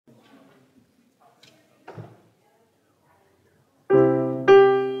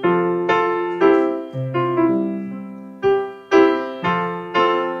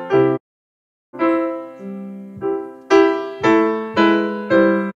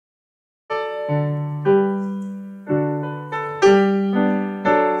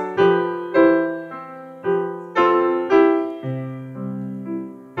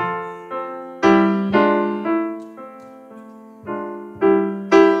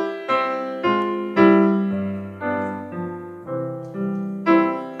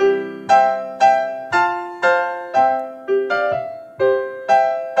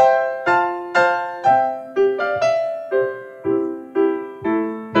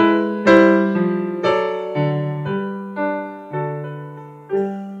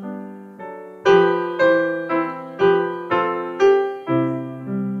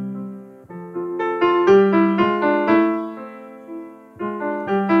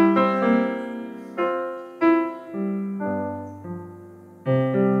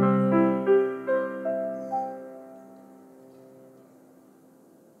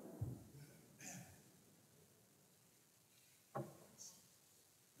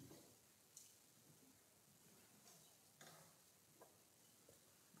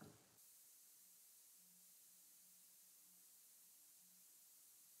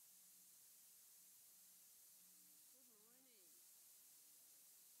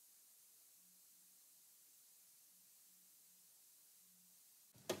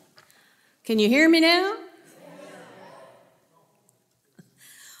Can you hear me now?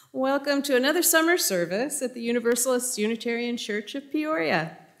 Welcome to another summer service at the Universalist Unitarian Church of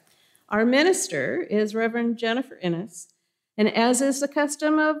Peoria. Our minister is Reverend Jennifer Innes, and as is the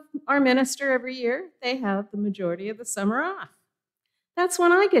custom of our minister every year, they have the majority of the summer off. That's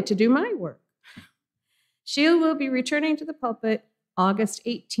when I get to do my work. She will be returning to the pulpit August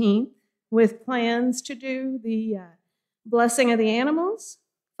 18th with plans to do the blessing of the animals,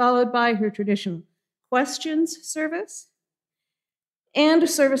 followed by her traditional questions service, and a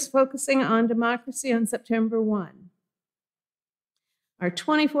service focusing on democracy on September 1. Our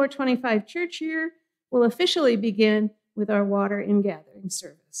 24-25 church year will officially begin with our water and gathering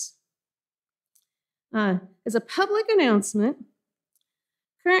service. As a public announcement,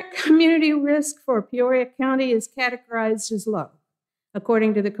 current community risk for Peoria County is categorized as low,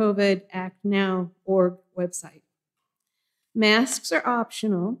 according to the COVID Act Now.org website. Masks are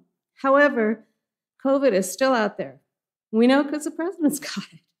optional. However, COVID is still out there. We know because the president's got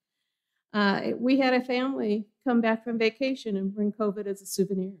it. We had a family come back from vacation and bring COVID as a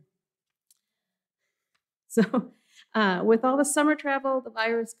souvenir. So with all the summer travel, the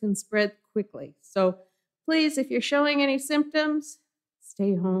virus can spread quickly. So please, if you're showing any symptoms,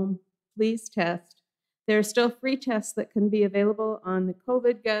 stay home. Please test. There are still free tests that can be available on the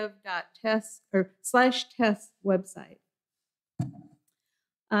covidgov.test/test website.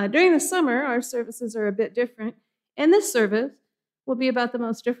 During the summer, our services are a bit different, and this service will be about the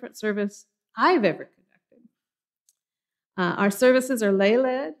most different service I've ever conducted. Our services are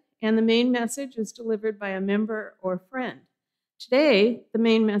lay-led, and the main message is delivered by a member or friend. Today, the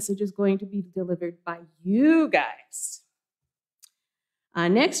main message is going to be delivered by you guys.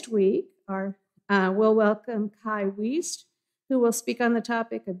 Next week, we'll welcome Kai Wiest, who will speak on the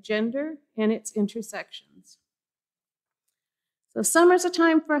topic of gender and its intersections. So summer's a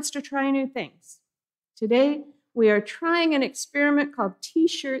time for us to try new things. Today, we are trying an experiment called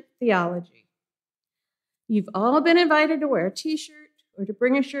T-shirt theology. You've all been invited to wear a T-shirt or to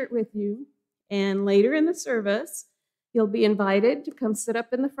bring a shirt with you, and later in the service, you'll be invited to come sit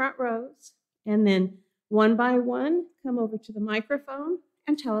up in the front rows, and then one by one, come over to the microphone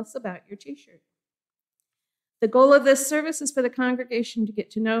and tell us about your T-shirt. The goal of this service is for the congregation to get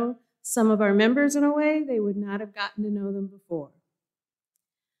to know some of our members in a way they would not have gotten to know them before.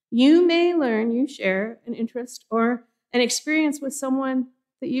 You may learn you share an interest or an experience with someone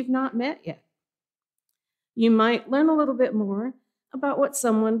that you've not met yet. You might learn a little bit more about what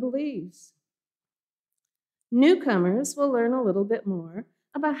someone believes. Newcomers will learn a little bit more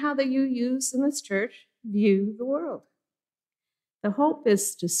about how the UUs in this church view the world. The hope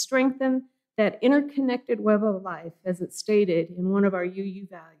is to strengthen that interconnected web of life as it's stated in one of our UU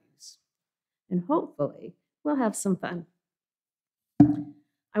values. And hopefully, we'll have some fun.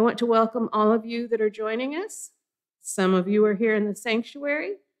 I want to welcome all of you that are joining us. Some of you are here in the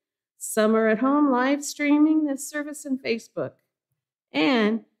sanctuary. Some are at home live streaming this service on Facebook.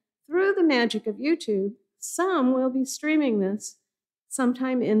 And through the magic of YouTube, some will be streaming this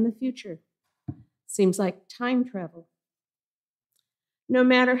sometime in the future. Seems like time travel. No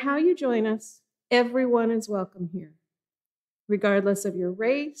matter how you join us, everyone is welcome here. Regardless of your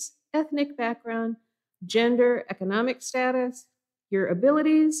race, ethnic background, gender, economic status, your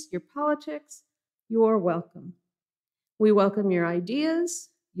abilities, your politics, you're welcome. We welcome your ideas,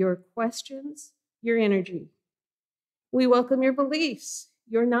 your questions, your energy. We welcome your beliefs,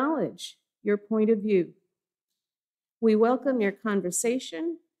 your knowledge, your point of view. We welcome your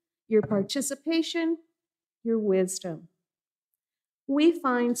conversation, your participation, your wisdom. We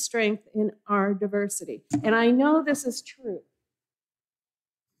find strength in our diversity. And I know this is true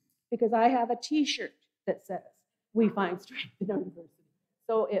because I have a T-shirt that says, we find strength in our diversity.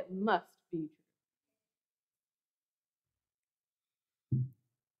 So it must be true.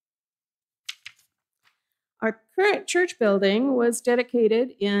 Our current church building was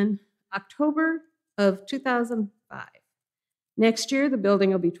dedicated in October of 2005. Next year, the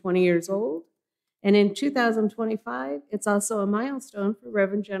building will be 20 years old. And in 2025, it's also a milestone for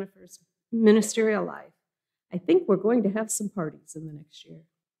Reverend Jennifer's ministerial life. I think we're going to have some parties in the next year.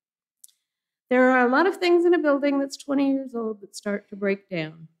 There are a lot of things in a building that's 20 years old that start to break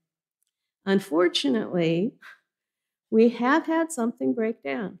down. Unfortunately, we have had something break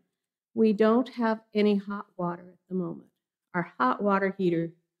down. We don't have any hot water at the moment. Our hot water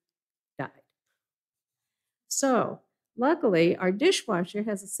heater died. So, luckily, our dishwasher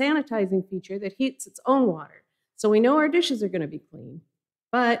has a sanitizing feature that heats its own water. So we know our dishes are going to be clean,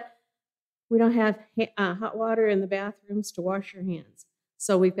 but we don't have hot water in the bathrooms to wash your hands.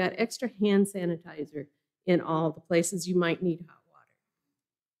 So we've got extra hand sanitizer in all the places you might need hot water.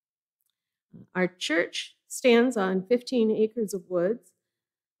 Our church stands on 15 acres of woods.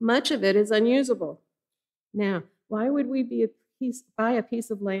 Much of it is unusable. Now, why would we buy a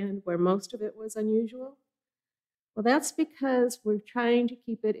piece of land where most of it was unusual? Well, that's because we're trying to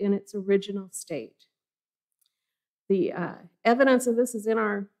keep it in its original state. The evidence of this is in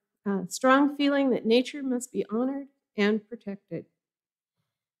our strong feeling that nature must be honored and protected.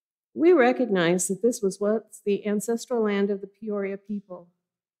 We recognize that this was once the ancestral land of the Peoria people.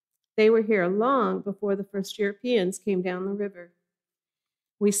 They were here long before the first Europeans came down the river.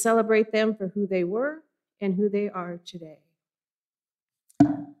 We celebrate them for who they were and who they are today.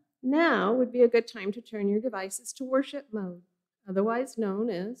 Now would be a good time to turn your devices to worship mode, otherwise known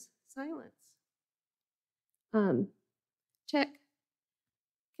as silence. Check.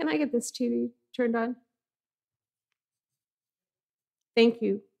 Can I get this TV turned on? Thank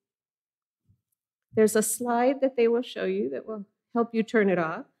you. There's a slide that they will show you that will help you turn it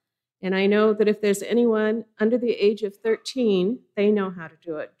off. And I know that if there's anyone under the age of 13, they know how to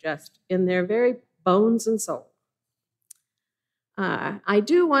do it just in their very bones and soul. I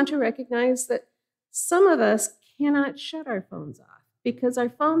do want to recognize that some of us cannot shut our phones off because our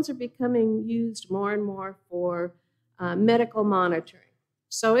phones are becoming used more and more for medical monitoring.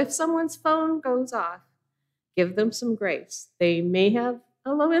 So if someone's phone goes off, give them some grace. They may have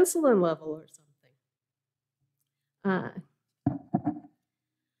a low insulin level or something.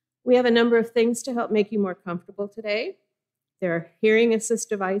 We have a number of things to help make you more comfortable today. There are hearing assist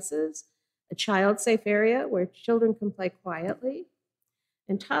devices, a child-safe area where children can play quietly,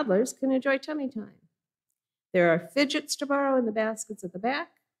 and toddlers can enjoy tummy time. There are fidgets to borrow in the baskets at the back.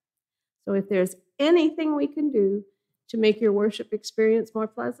 So if there's anything we can do to make your worship experience more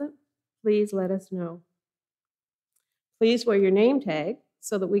pleasant, please let us know. Please wear your name tag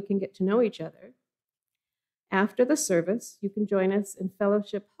so that we can get to know each other. After the service, you can join us in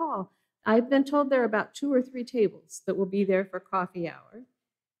Fellowship Hall. I've been told there are about 2 or 3 tables that will be there for coffee hour.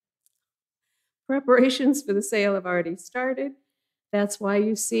 Preparations for the sale have already started. That's why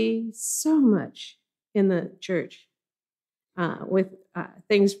you see so much in the church with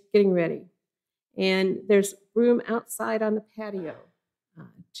things getting ready. And there's room outside on the patio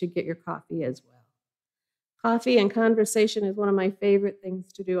to get your coffee as well. Coffee and conversation is one of my favorite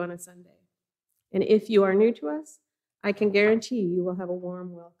things to do on a Sunday. And if you are new to us, I can guarantee you will have a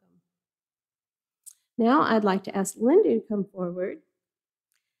warm welcome. Now I'd like to ask Linda to come forward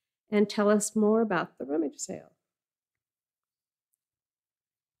and tell us more about the rummage sale.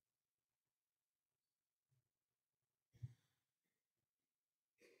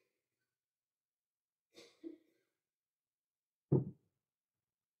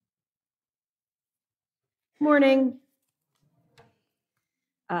 Morning.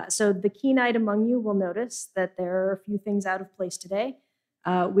 So the keen-eyed among you will notice that there are a few things out of place today.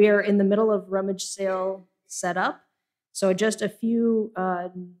 We are in the middle of rummage sale setup. So just a few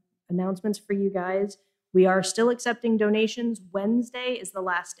announcements for you guys. We are still accepting donations. Wednesday is the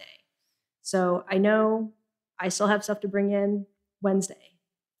last day. So I know I still have stuff to bring in Wednesday.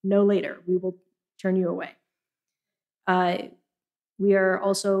 No later. We will turn you away. We are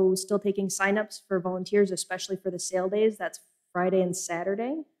also still taking signups for volunteers, especially for the sale days. That's Friday and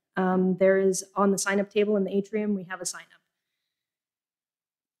Saturday. There is on the sign-up table in the atrium, we have a sign-up.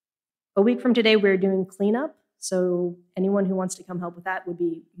 A week from today, we're doing cleanup. So anyone who wants to come help with that would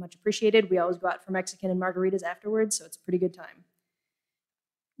be much appreciated. We always go out for Mexican and margaritas afterwards, so it's a pretty good time.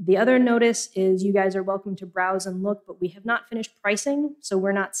 The other notice is you guys are welcome to browse and look, but we have not finished pricing, so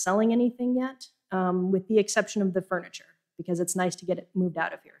we're not selling anything yet, with the exception of the furniture, because it's nice to get it moved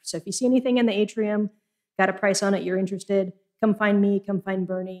out of here. So if you see anything in the atrium, got a price on it, you're interested, come find me, come find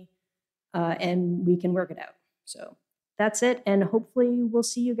Bernie, and we can work it out. So that's it, and hopefully we'll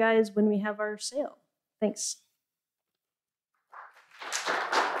see you guys when we have our sale. Thanks.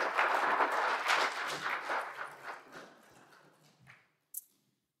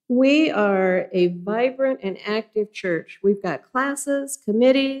 We are a vibrant and active church. We've got classes,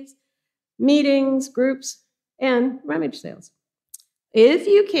 committees, meetings, groups, and rummage sales. If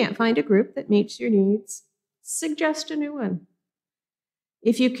you can't find a group that meets your needs, suggest a new one.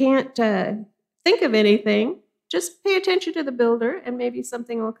 If you can't think of anything, just pay attention to the Builder and maybe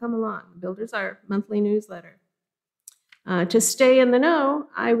something will come along. The Builder's our monthly newsletter. To stay in the know,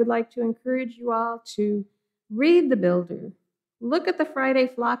 I would like to encourage you all to read the Builder. Look at the Friday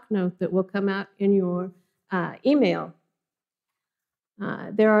flock note that will come out in your email.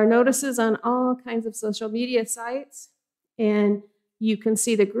 There are notices on all kinds of social media sites, and you can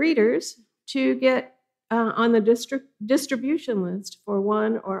see the greeters to get on the distribution list for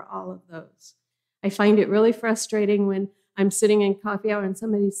one or all of those. I find it really frustrating when I'm sitting in coffee hour and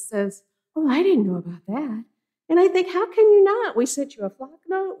somebody says, Oh, I didn't know about that. And I think, how can you not? We sent you a flock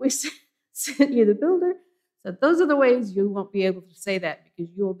note. We sent you the builder. So those are the ways you won't be able to say that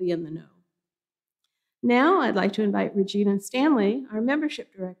because you'll be in the know. Now I'd like to invite Regina Stanley, our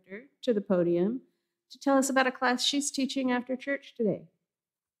membership director, to the podium to tell us about a class she's teaching after church today.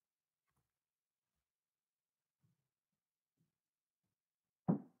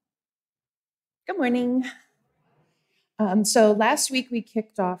 Good morning. So last week we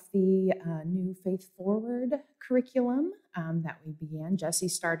kicked off the new Faith Forward curriculum that we began. Jesse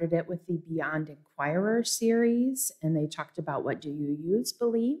started it with the Beyond Inquirer series, and they talked about what do you use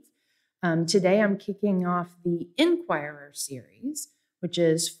believe. Today I'm kicking off the Inquirer series, which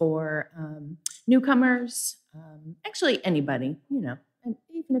is for newcomers, actually anybody, and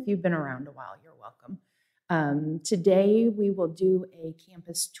even if you've been around a while, you're welcome. Today we will do a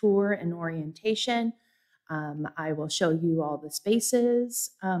campus tour and orientation. I will show you all the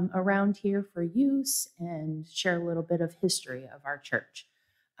spaces around here for use and share a little bit of history of our church.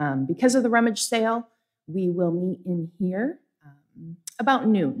 Because of the rummage sale, we will meet in here about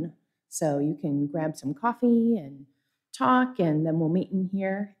noon. So you can grab some coffee and talk, and then we'll meet in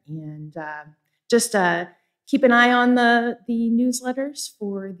here. And just keep an eye on the newsletters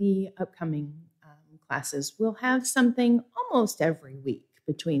for the upcoming classes. We'll have something almost every week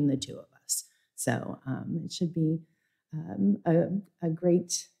between the two of us. So it should be a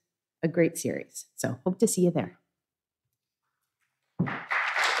great series. So hope to see you there.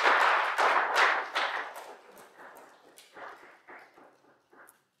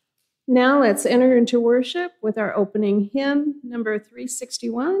 Now let's enter into worship with our opening hymn, number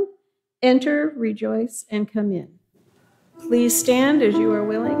 361, Enter, Rejoice, and Come In. Please stand as you are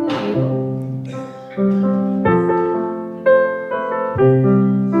willing and able.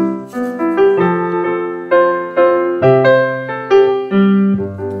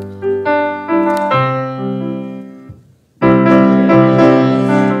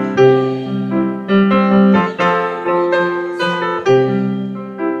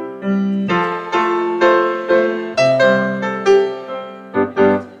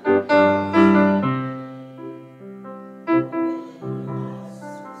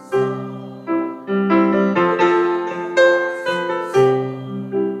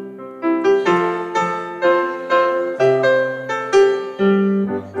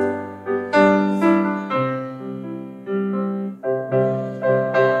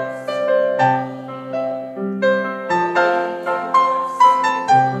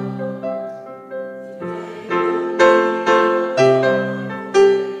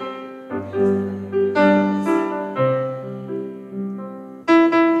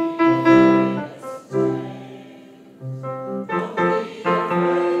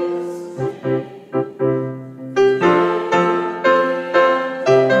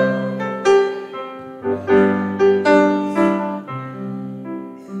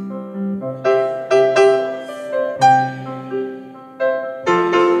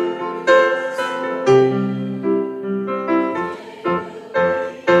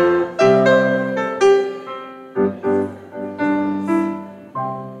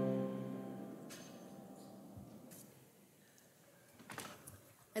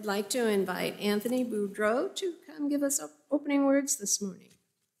 I'd like to invite Anthony Boudreau to come give us opening words this morning.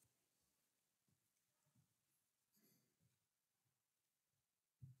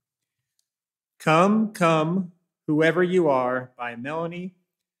 Come, Come, Whoever You Are by Melanie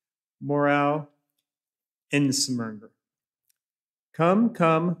Morel Insmerger. Come,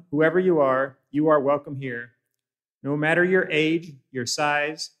 come, whoever you are welcome here. No matter your age, your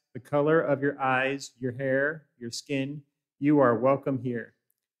size, the color of your eyes, your hair, your skin, you are welcome here.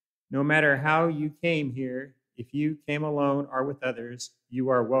 No matter how you came here, if you came alone or with others, you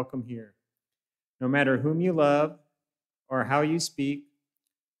are welcome here. No matter whom you love or how you speak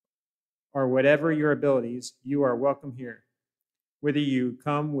or whatever your abilities, you are welcome here. Whether you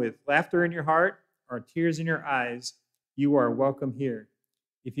come with laughter in your heart or tears in your eyes, you are welcome here.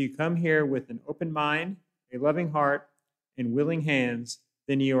 If you come here with an open mind, a loving heart, and willing hands,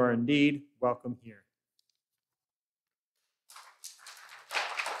 then you are indeed welcome here.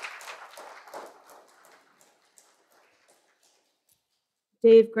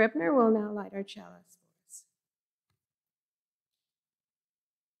 Dave Grebner will now light our chalice for us.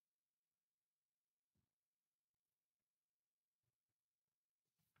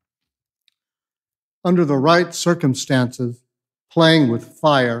 Under the right circumstances, playing with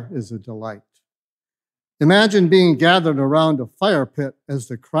fire is a delight. Imagine being gathered around a fire pit as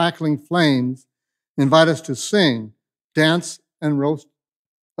the crackling flames invite us to sing, dance, and roast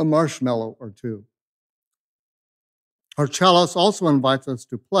a marshmallow or two. Our chalice also invites us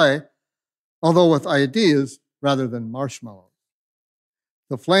to play, although with ideas rather than marshmallows.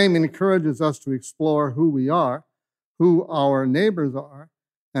 The flame encourages us to explore who we are, who our neighbors are,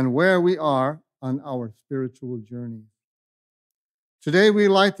 and where we are on our spiritual journey. Today we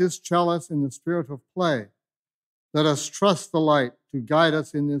light this chalice in the spirit of play. Let us trust the light to guide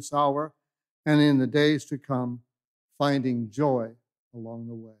us in this hour and in the days to come, finding joy along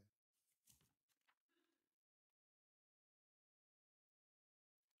the way.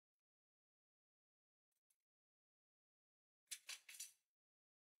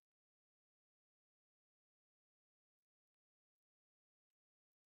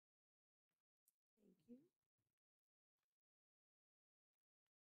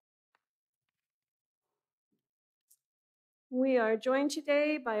 We are joined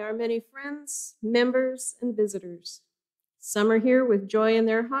today by our many friends, members, and visitors. Some are here with joy in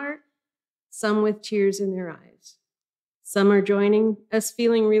their heart, some with tears in their eyes. Some are joining us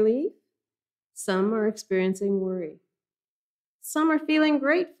feeling relief, some are experiencing worry. Some are feeling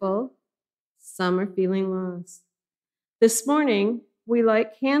grateful, some are feeling lost. This morning, we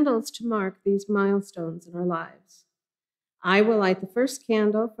light candles to mark these milestones in our lives. I will light the first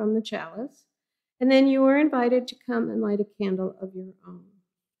candle from the chalice, and then you are invited to come and light a candle of your own.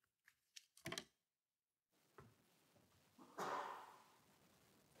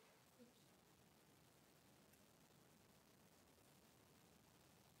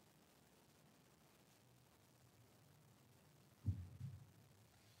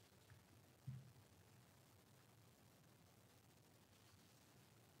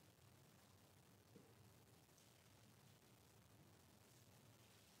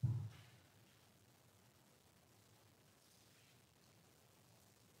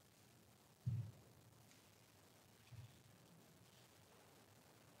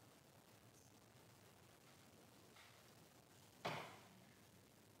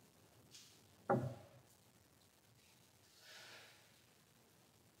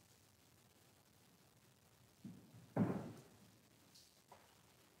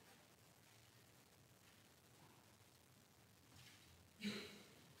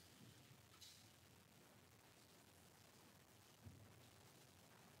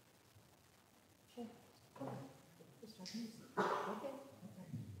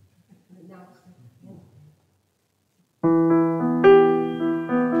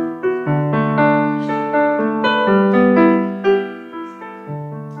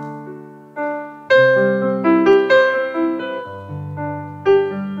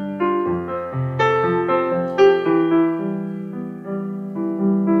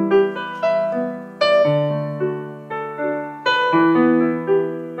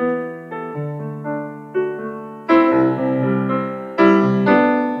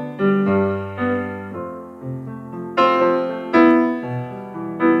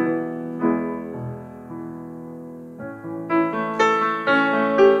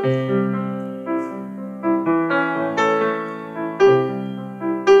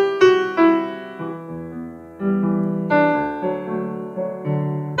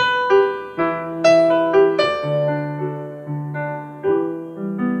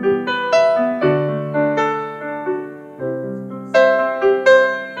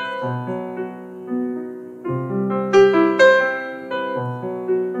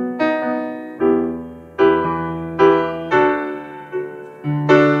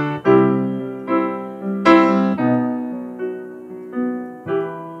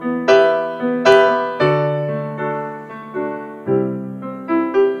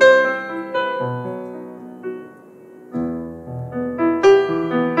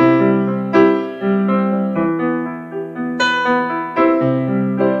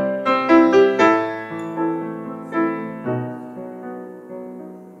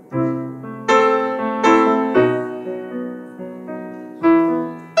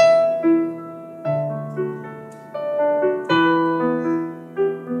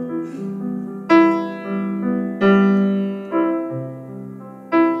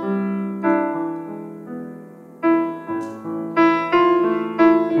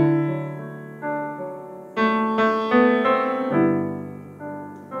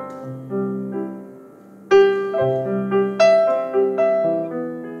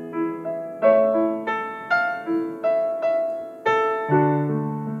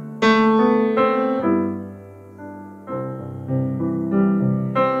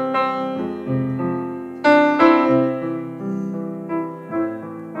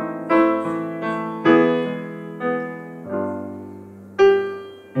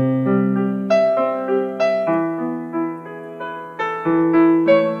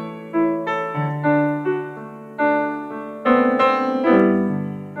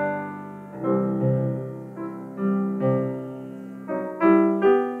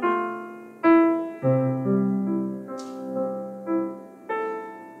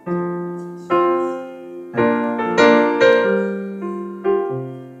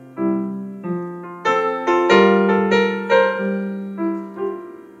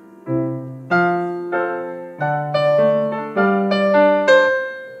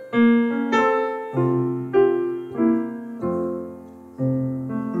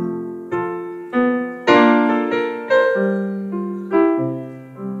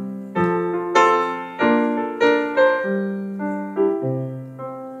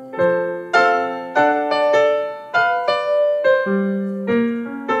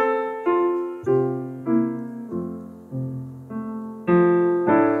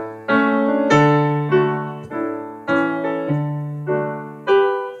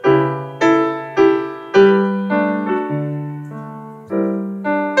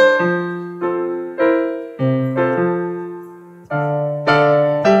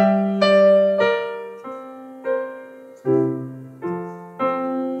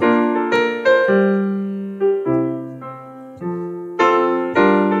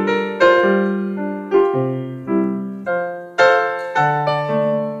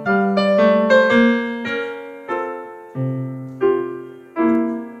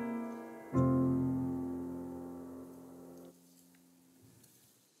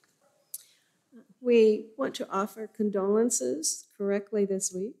 We want to offer condolences correctly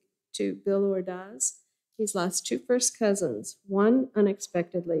this week to Bill Ordaz. He's lost 2 first cousins, one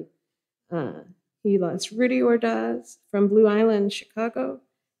unexpectedly. He lost Rudy Ordaz from Blue Island, Chicago,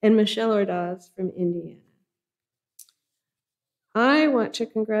 and Michelle Ordaz from Indiana. I want to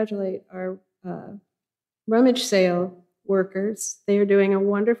congratulate our rummage sale workers. They are doing a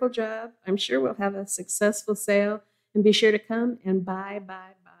wonderful job. I'm sure we'll have a successful sale, and be sure to come and buy.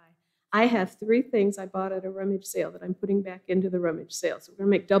 I have 3 things I bought at a rummage sale that I'm putting back into the rummage sale, so we're going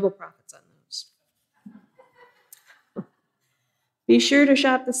to make double profits on those. Be sure to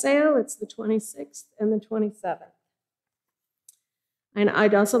shop the sale. It's the 26th and the 27th. And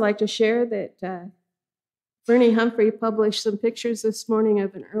I'd also like to share that Bernie Humphrey published some pictures this morning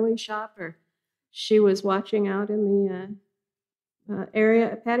of an early shopper. She was watching out in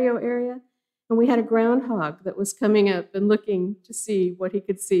the patio area, and we had a groundhog that was coming up and looking to see what he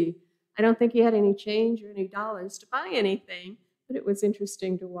could see. I don't think he had any change or any dollars to buy anything, but it was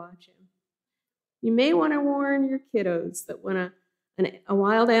interesting to watch him. You may want to warn your kiddos that when a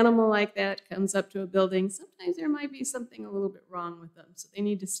wild animal like that comes up to a building, sometimes there might be something a little bit wrong with them, so they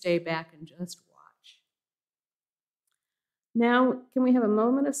need to stay back and just watch. Now, can we have a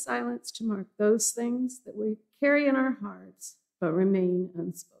moment of silence to mark those things that we carry in our hearts but remain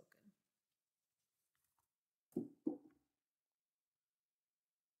unspoken?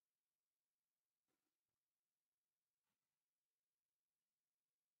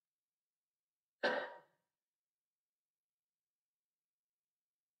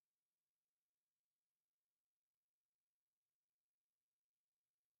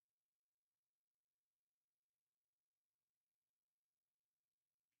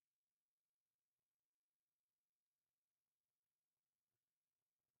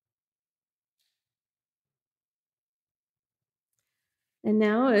 And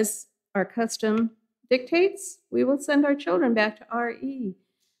now, as our custom dictates, we will send our children back to RE.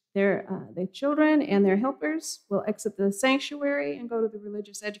 The children and their helpers will exit the sanctuary and go to the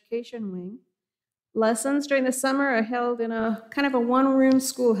religious education wing. Lessons during the summer are held in a kind of a one-room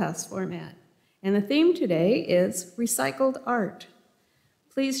schoolhouse format. And the theme today is recycled art.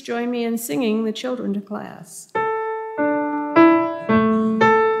 Please join me in singing the children to class.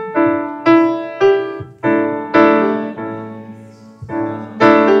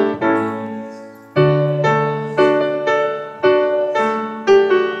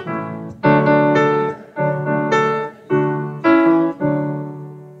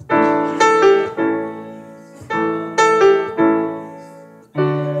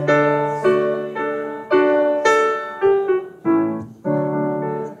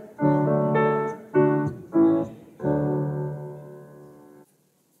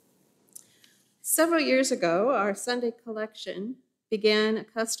 Several years ago, our Sunday collection began a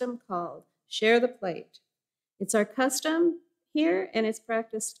custom called Share the Plate. It's our custom here, and it's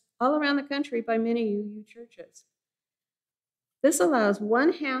practiced all around the country by many UU churches. This allows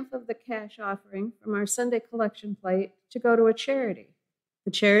 1/2 of the cash offering from our Sunday collection plate to go to a charity.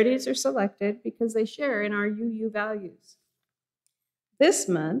 The charities are selected because they share in our UU values. This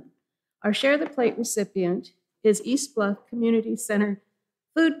month, our Share the Plate recipient is East Bluff Community Center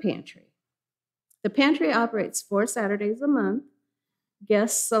Food Pantry. The pantry operates 4 Saturdays a month.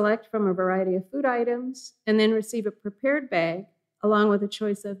 Guests select from a variety of food items and then receive a prepared bag along with a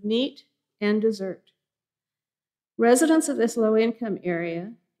choice of meat and dessert. Residents of this low-income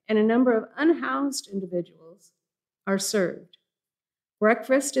area and a number of unhoused individuals are served.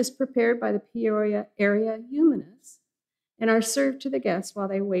 Breakfast is prepared by the Peoria area humanists and are served to the guests while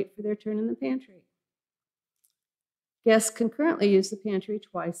they wait for their turn in the pantry. Guests can currently use the pantry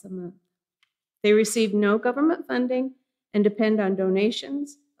twice a month. They receive no government funding and depend on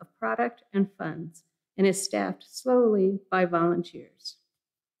donations of product and funds, and is staffed solely by volunteers.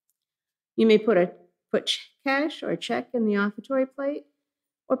 You may put cash or a check in the offertory plate,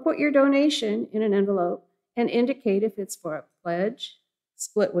 or put your donation in an envelope and indicate if it's for a pledge,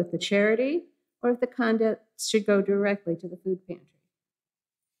 split with the charity, or if the contents should go directly to the food pantry.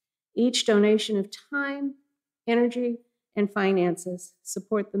 Each donation of time, energy, and finances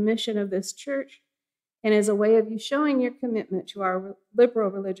support the mission of this church and is a way of you showing your commitment to our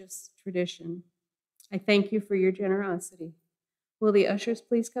liberal religious tradition. I thank you for your generosity. Will the ushers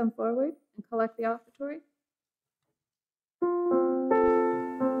please come forward and collect the offertory?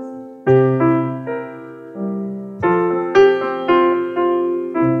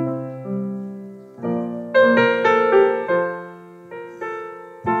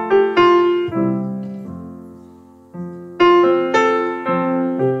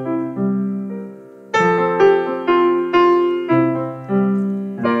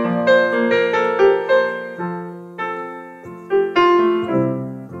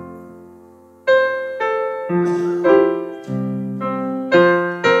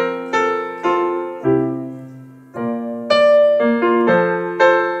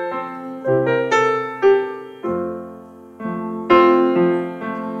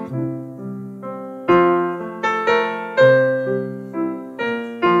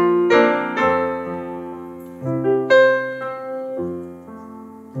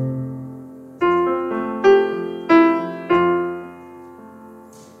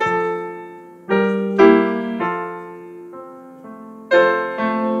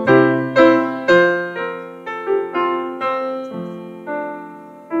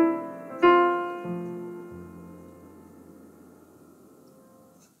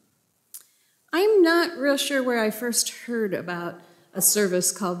 real sure where I first heard about a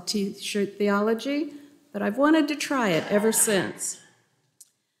service called T-shirt Theology, but I've wanted to try it ever since.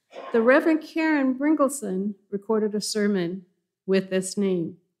 The Reverend Karen Bringleson recorded a sermon with this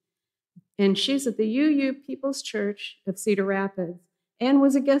name, and she's at the UU People's Church of Cedar Rapids and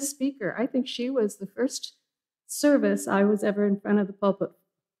was a guest speaker. I think she was the first service I was ever in front of the pulpit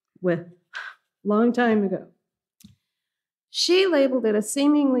with, long time ago. She labeled it a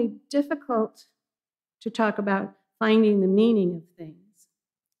seemingly difficult to talk about finding the meaning of things,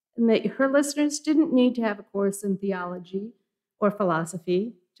 and that her listeners didn't need to have a course in theology or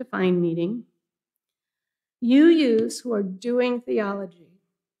philosophy to find meaning. UUs who are doing theology,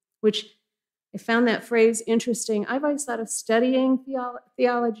 which I found that phrase interesting. I've always thought of studying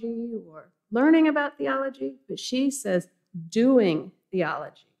theology or learning about theology, but she says doing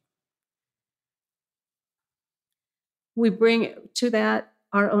theology. We bring to that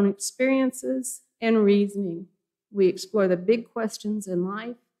our own experiences and reasoning. We explore the big questions in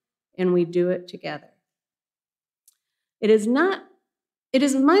life, and we do it together. It is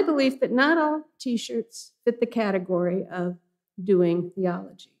my belief that not all t-shirts fit the category of doing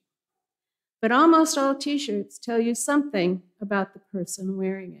theology, but almost all t-shirts tell you something about the person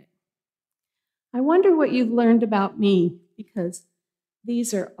wearing it. I wonder what you've learned about me, because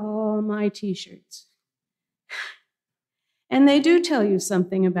these are all my t-shirts. And they do tell you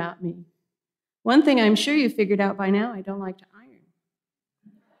something about me. One thing I'm sure you figured out by now, I don't like to iron.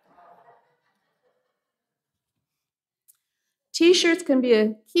 T-shirts can be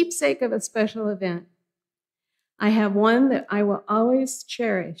a keepsake of a special event. I have one that I will always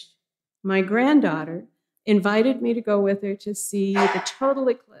cherish. My granddaughter invited me to go with her to see the total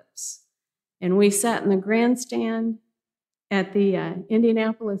eclipse. And we sat in the grandstand at the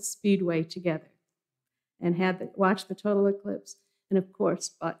Indianapolis Speedway together and watched the total eclipse, and of course,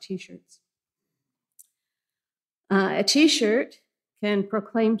 bought t-shirts. A t-shirt can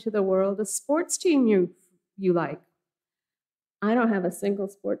proclaim to the world a sports team you like. I don't have a single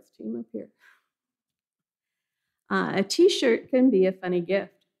sports team up here. A t-shirt can be a funny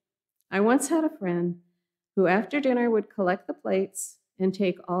gift. I once had a friend who after dinner would collect the plates and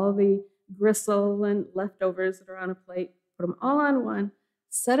take all the gristle and leftovers that are on a plate, put them all on one,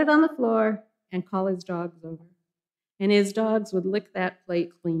 set it on the floor, and call his dogs over. And his dogs would lick that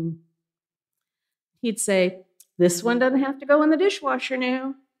plate clean. He'd say, "This one doesn't have to go in the dishwasher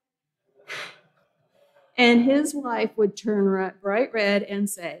now." And his wife would turn bright red and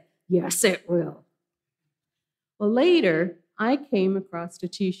say, "Yes, it will." Well, later, I came across a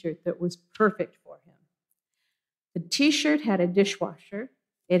t-shirt that was perfect for him. The t-shirt had a dishwasher,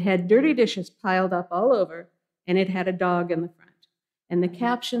 it had dirty dishes piled up all over, and it had a dog in the front. And the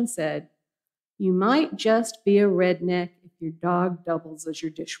caption said, "You might just be a redneck if your dog doubles as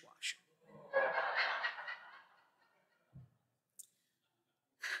your dishwasher."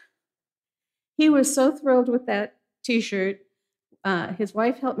 He was so thrilled with that t-shirt. His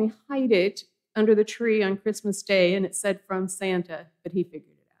wife helped me hide it under the tree on Christmas Day, and it said "From Santa," but he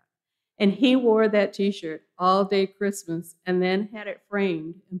figured it out. And he wore that t-shirt all day Christmas and then had it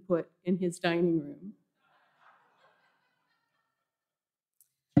framed and put in his dining room.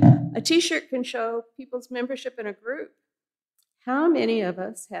 A t-shirt can show people's membership in a group. How many of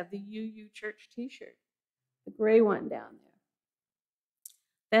us have the UU Church t-shirt, the gray one down there?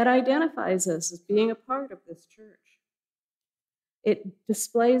 That identifies us as being a part of this church. It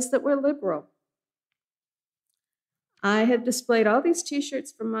displays that we're liberal. I have displayed all these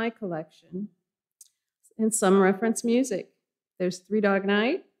t-shirts from my collection, and some reference music. There's Three Dog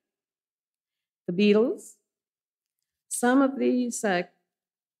Night, the Beatles. Some of these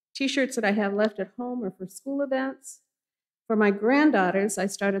t-shirts that I have left at home are for school events. For my granddaughters, I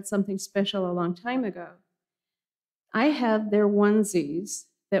started something special a long time ago. I have their onesies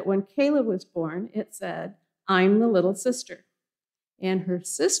that when Kayla was born, it said, "I'm the little sister." And her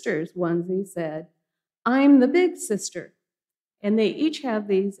sister's onesie said, "I'm the big sister." And they each have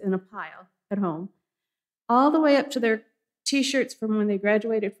these in a pile at home, all the way up to their t-shirts from when they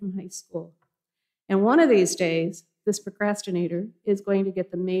graduated from high school. And one of these days, this procrastinator is going to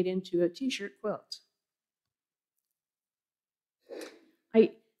get them made into a t-shirt quilt.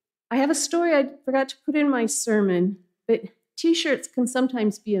 I have a story I forgot to put in my sermon, but t-shirts can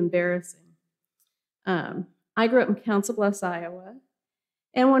sometimes be embarrassing. I grew up in Council Bluffs, Iowa,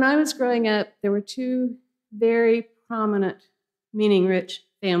 and when I was growing up, there were two very prominent, meaning-rich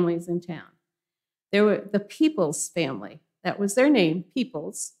families in town. There were the Peoples family, that was their name,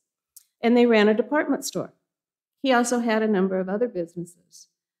 Peoples, and they ran a department store. He also had a number of other businesses,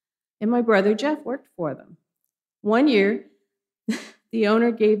 and my brother Jeff worked for them. One year, the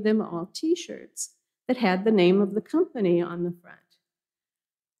owner gave them all t-shirts that had the name of the company on the front.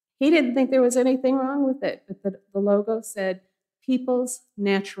 He didn't think there was anything wrong with it, but the logo said, People's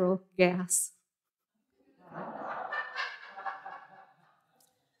Natural Gas.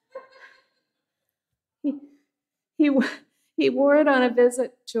 He wore it on a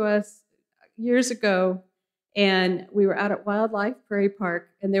visit to us years ago, and we were out at Wildlife Prairie Park,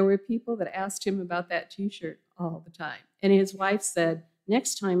 and there were people that asked him about that T-shirt all the time. And his wife said,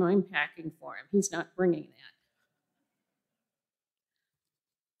 next time I'm packing for him, he's not bringing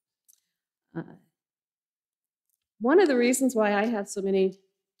that. One of the reasons why I have so many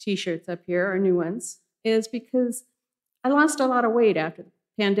T-shirts up here, or new ones, is because I lost a lot of weight after the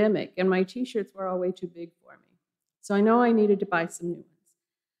pandemic, and my T-shirts were all way too big for me. So I know I needed to buy some new ones.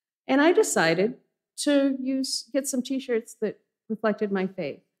 And I decided to get some T-shirts that reflected my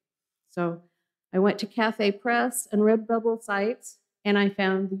faith. So I went to Cafe Press and Redbubble sites, and I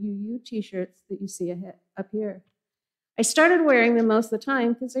found the UU T-shirts that you see up here. I started wearing them most of the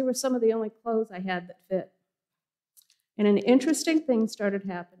time because they were some of the only clothes I had that fit. And an interesting thing started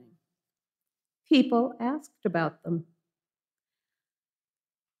happening. People asked about them.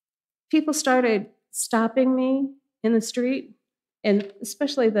 People started stopping me in the street, and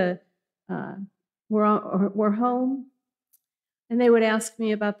especially we're home, and they would ask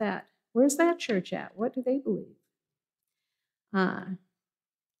me about that. Where's that church at? What do they believe? I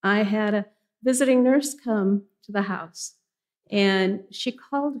had a visiting nurse come to the house, and she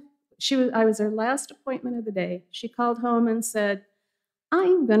called. I was her last appointment of the day. She called home and said,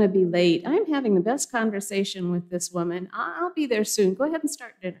 I'm going to be late. I'm having the best conversation with this woman. I'll be there soon. Go ahead and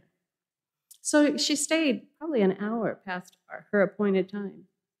start dinner. So she stayed probably an hour past her appointed time.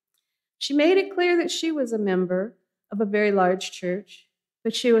 She made it clear that she was a member of a very large church,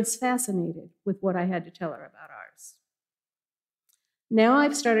 but she was fascinated with what I had to tell her about ours. Now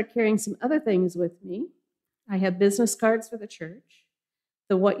I've started carrying some other things with me. I have business cards for the church,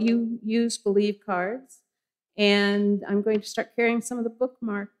 the What You Use Believe cards, and I'm going to start carrying some of the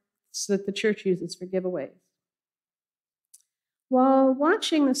bookmarks that the church uses for giveaways. While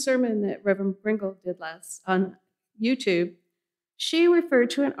watching the sermon that Reverend Bringle did last on YouTube, she referred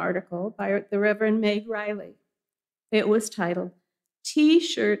to an article by the Reverend Meg Riley. It was titled,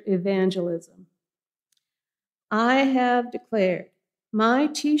 T-shirt Evangelism. I have declared my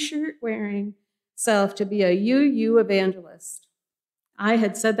T-shirt wearing self to be a UU evangelist. I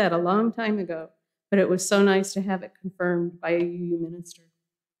had said that a long time ago, but it was so nice to have it confirmed by a UU minister.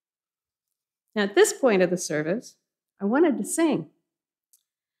 Now, at this point of the service, I wanted to sing,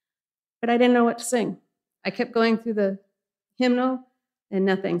 but I didn't know what to sing. I kept going through the hymnal, and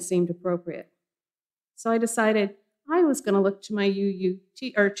nothing seemed appropriate. So I decided I was going to look to my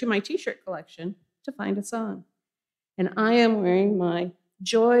my T-shirt collection to find a song. And I am wearing my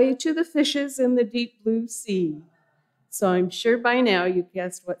Joy to the Fishes in the Deep Blue Sea. So I'm sure by now you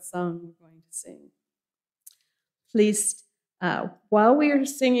guessed what song we're going to sing. Please, while we are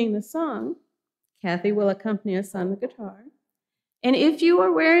singing the song, Kathy will accompany us on the guitar. And if you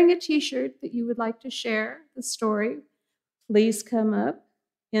are wearing a T-shirt that you would like to share the story, please come up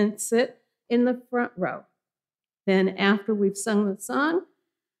and sit in the front row. Then after we've sung the song,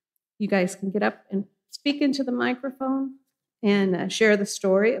 you guys can get up and speak into the microphone and share the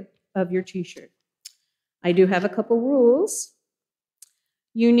story of your T-shirt. I do have a couple rules.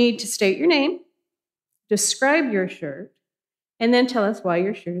 You need to state your name, describe your shirt, and then tell us why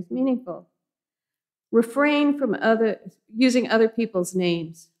your shirt is meaningful. Refrain from using other people's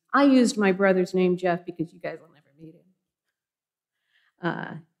names. I used my brother's name, Jeff, because you guys will never meet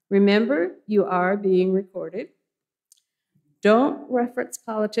him. Remember, you are being recorded. Don't reference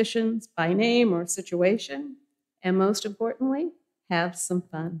politicians by name or situation. And most importantly, have some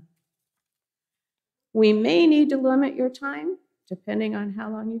fun. We may need to limit your time, depending on how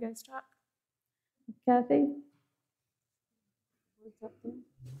long you guys talk. Kathy? What's up there?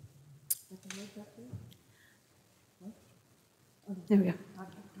 There we go.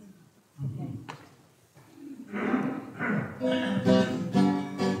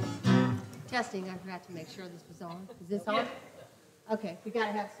 Testing, I forgot to make sure this was on. Is this on? Okay, we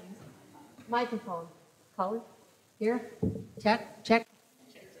gotta have some microphone. Caller, here, check, check.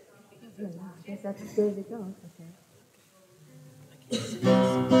 I guess that's as good as it goes, okay.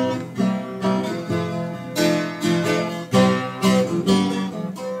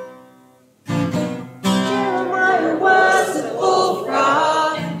 Jeremiah was a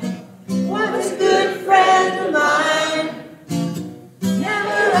bullfrog, once a good friend of mine.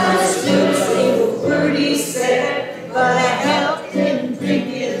 Never understood a single word he said, but I helped him drink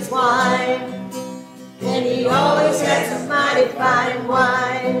his wine. And he always had some mighty fine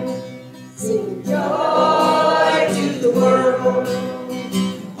wine. Sing joy.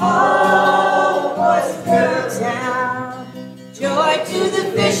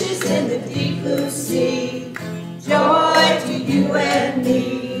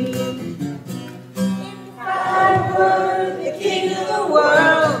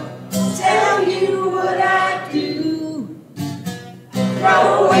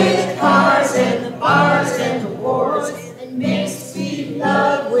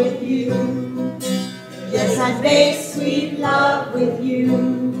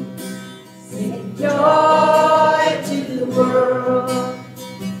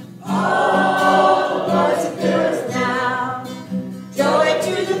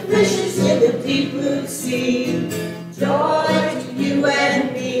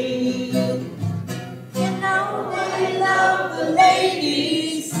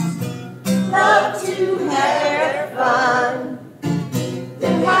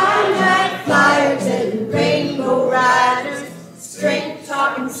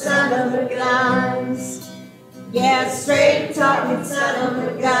 son of a guns. Yeah, straight talking son of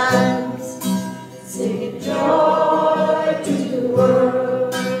a guns. Singing joy to the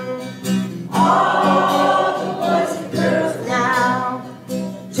world. All the boys and girls now.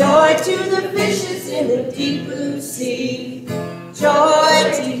 Joy to the fishes in the deep blue sea.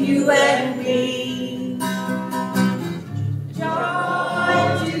 Joy to you and me.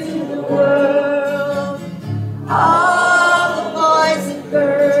 Joy to the world. All the boys and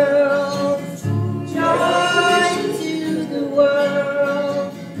girls. Joy to the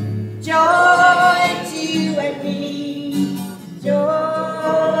world. Joy to you and me.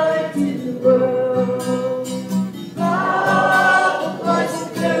 Joy to the world. All the boys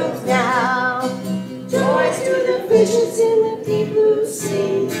and girls now. Joy to the fishes in the deep blue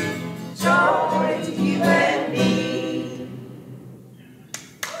sea. Joy to you and me.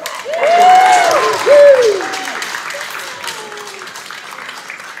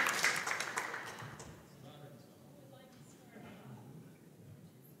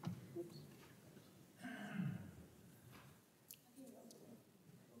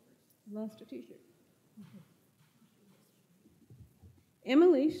 Lost a t-shirt.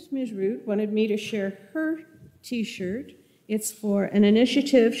 Emily Smijroot wanted me to share her t-shirt. It's for an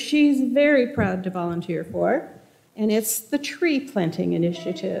initiative she's very proud to volunteer for, and it's the tree planting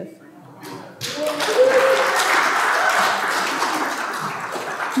initiative.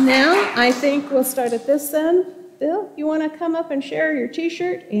 Now, I think we'll start at this end. Bill, you want to come up and share your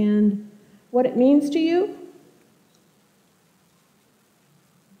t-shirt and what it means to you?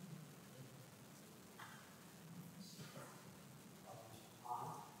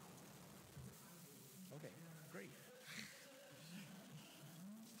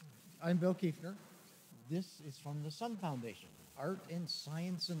 I'm Bill Kiefner. This is from the Sun Foundation, Art and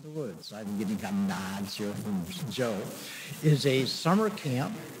Science in the Woods. I'm getting some nods here from Joe. Is a summer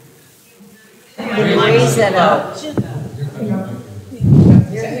camp. Raise it up.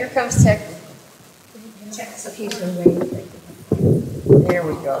 Here comes Tech. There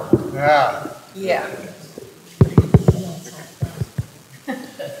we go. Yeah. Yeah.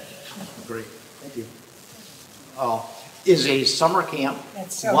 Great, thank you. Is a summer camp.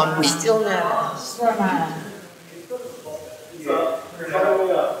 That's 1 week. Still not.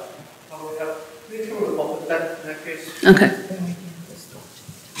 Okay.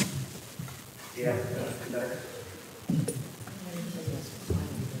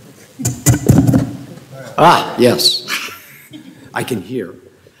 Ah, yes. I can hear.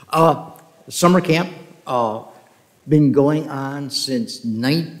 Summer camp, been going on since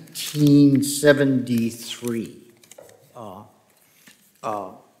 1973.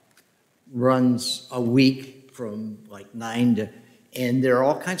 Runs a week from like 9 to, and there are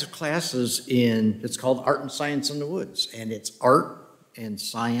all kinds of classes it's called Art and Science in the Woods, and it's art and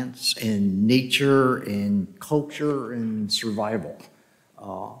science and nature and culture and survival.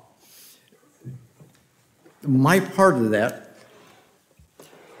 My part of that,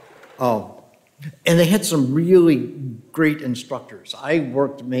 and they had some really great instructors. I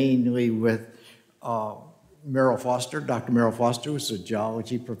worked mainly with Merrill Foster. Dr. Merrill Foster was a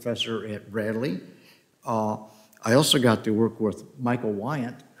geology professor at Bradley. I also got to work with Michael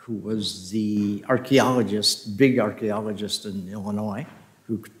Wyant, who was the archaeologist, big archaeologist in Illinois,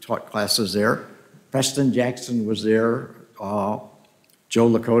 who taught classes there. Preston Jackson was there. Joe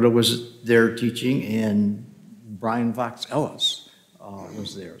Lakota was there teaching, and Brian Fox Ellis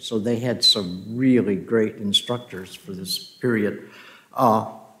was there. So they had some really great instructors for this period.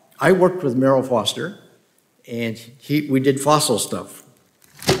 I worked with Merrill Foster, and we did fossil stuff.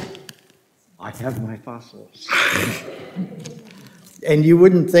 I have my fossils. And you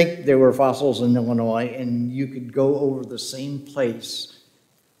wouldn't think there were fossils in Illinois, and you could go over the same place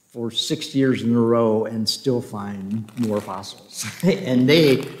for 6 years in a row and still find more fossils. And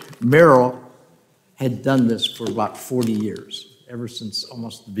Merrill had done this for about 40 years, ever since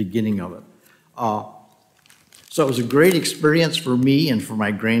almost the beginning of it. So it was a great experience for me and for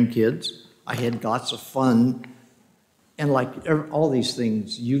my grandkids. I had lots of fun. And like all these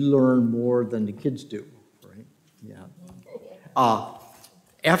things, you learn more than the kids do, right? Yeah.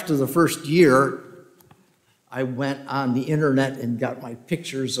 After the first year, I went on the internet and got my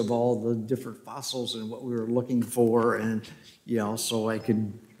pictures of all the different fossils and what we were looking for, and so I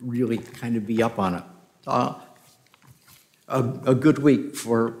could really kind of be up on it. A good week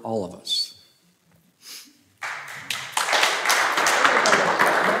for all of us.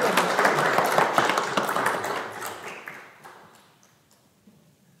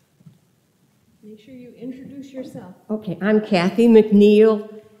 Make sure you introduce yourself. Okay, I'm Kathy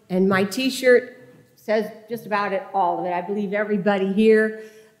McNeil, and my t-shirt says just about all of it. I believe everybody here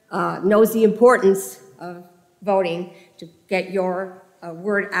knows the importance of voting to get your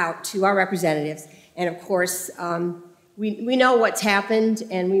word out to our representatives. And of course, we know what's happened,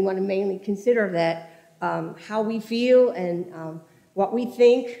 and we want to mainly consider that how we feel and what we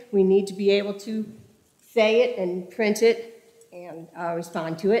think. We need to be able to say it and print it and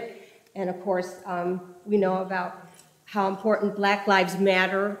respond to it. And of course, we know about how important Black Lives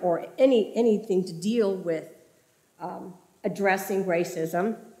Matter or anything to deal with addressing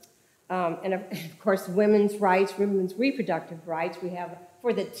racism. And of course, women's rights, women's reproductive rights. We have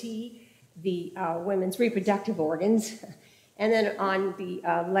for the T, the women's reproductive organs. And then on the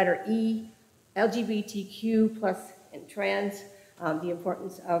letter E, LGBTQ plus and trans, the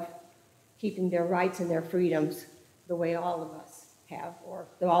importance of keeping their rights and their freedoms the way all of us have, or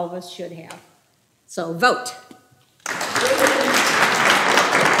that all of us should have. So vote.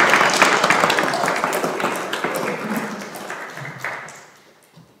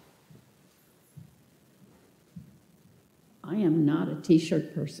 I am not a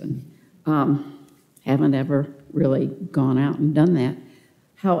t-shirt person. Haven't ever really gone out and done that.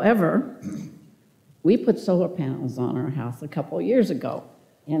 However, we put solar panels on our house a couple of years ago,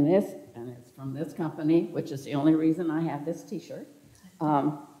 and it's from this company, which is the only reason I have this t-shirt.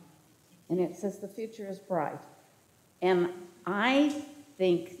 And it says the future is bright. And I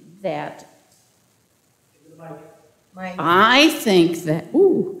think that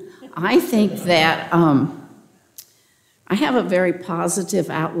I have a very positive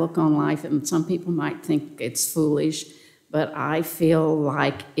outlook on life, and some people might think it's foolish, but I feel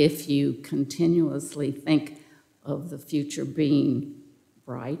like if you continuously think of the future being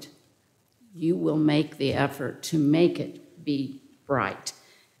bright, you will make the effort to make it be bright.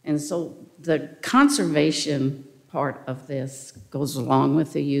 And so the conservation part of this goes along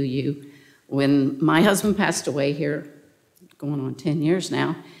with the UU. When my husband passed away here, going on 10 years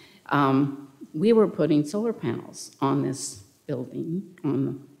now, we were putting solar panels on this building.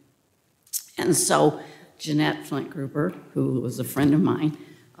 And so Jeanette Flint-Gruber, who was a friend of mine,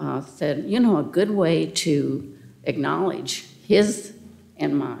 said, you know, a good way to acknowledge his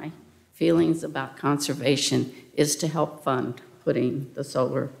and my feelings about conservation is to help fund putting the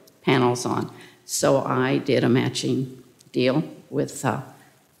solar panels on. So I did a matching deal with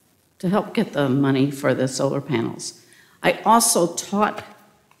to help get the money for the solar panels. I also taught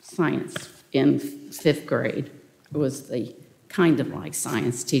science in 5th grade. I was the kind of like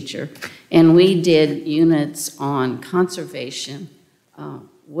science teacher. And we did units on conservation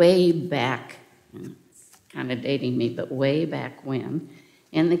way back, it's kind of dating me, but way back when.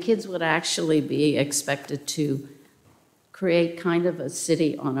 And the kids would actually be expected to create kind of a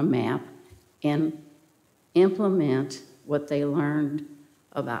city on a map and implement what they learned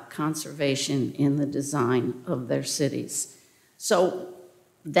about conservation in the design of their cities. So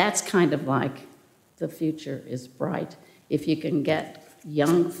that's kind of like the future is bright. If you can get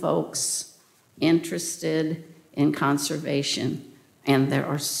young folks interested in conservation, and there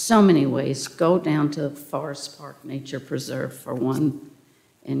are so many ways. Go down to Forest Park Nature Preserve for one,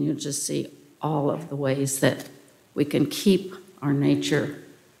 and you'll just see all of the ways that we can keep our nature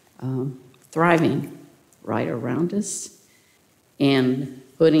thriving right around us. And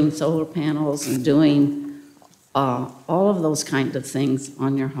putting solar panels and doing all of those kinds of things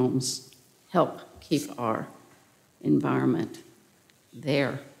on your homes help keep our environment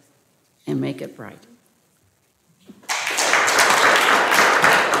there and make it bright.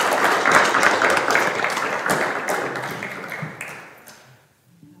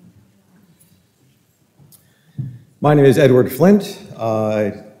 My name is Edward Flint.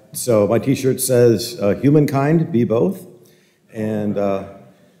 So my t-shirt says, humankind, be both. And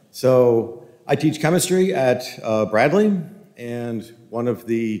so I teach chemistry at Bradley, and one of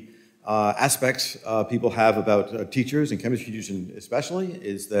the aspects people have about teachers and chemistry teachers especially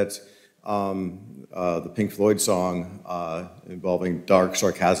is that the Pink Floyd song involving dark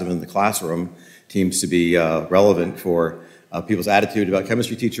sarcasm in the classroom seems to be relevant for people's attitude about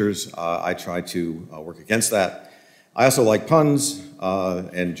chemistry teachers. I try to work against that. I also like puns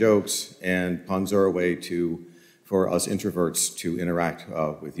and jokes, and puns are a way for us introverts to interact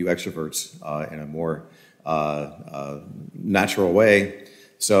with you extroverts in a more natural way.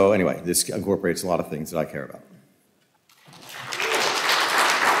 So anyway, this incorporates a lot of things that I care about.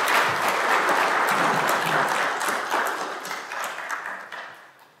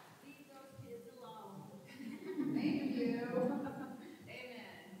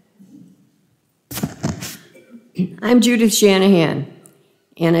 I'm Judith Shanahan,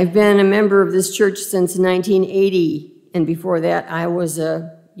 and I've been a member of this church since 1980, and before that I was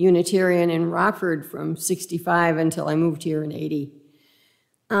a Unitarian in Rockford from 65 until I moved here in 80.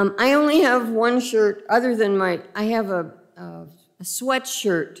 I only have one shirt other than I have a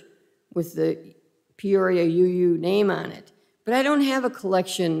sweatshirt with the Peoria UU name on it, but I don't have a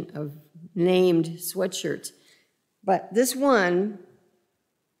collection of named sweatshirts. But this one,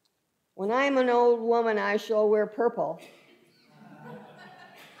 when I'm an old woman, I shall wear purple.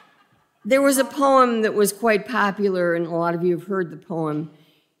 There was a poem that was quite popular, and a lot of you have heard the poem.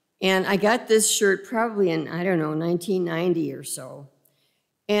 And I got this shirt probably in, I don't know, 1990 or so,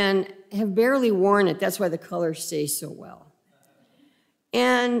 and have barely worn it. That's why the color stays so well.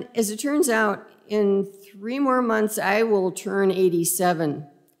 And as it turns out, in 3 more months, I will turn 87.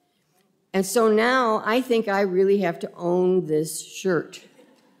 And so now I think I really have to own this shirt.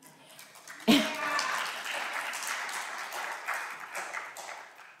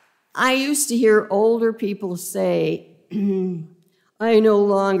 I used to hear older people say, I no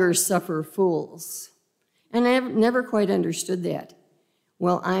longer suffer fools. And I never quite understood that.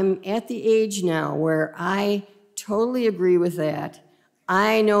 Well, I'm at the age now where I totally agree with that.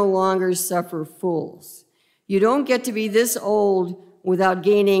 I no longer suffer fools. You don't get to be this old without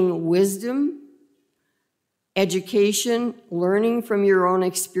gaining wisdom, education, learning from your own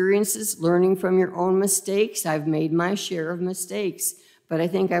experiences, learning from your own mistakes. I've made my share of mistakes, but I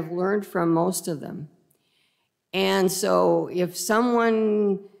think I've learned from most of them. And so if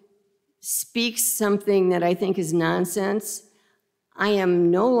someone speaks something that I think is nonsense, I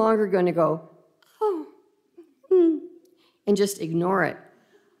am no longer going to go, oh, and just ignore it.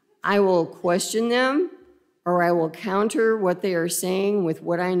 I will question them, or I will counter what they are saying with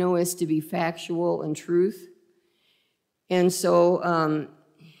what I know is to be factual and truth. And so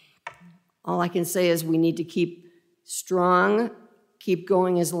all I can say is we need to keep strong, keep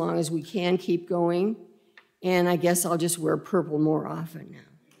going as long as we can keep going, and I guess I'll just wear purple more often now.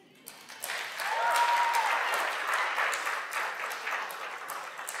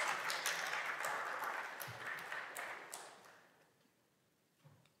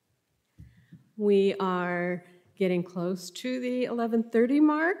 We are getting close to the 11:30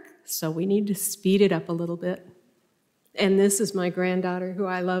 mark, so we need to speed it up a little bit. And this is my granddaughter, who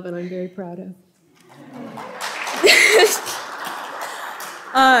I love and I'm very proud of.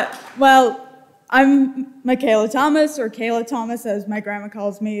 Well, I'm Michaela Thomas, or Kayla Thomas, as my grandma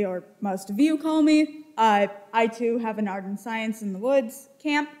calls me, or most of you call me. I too have an Art and Science in the Woods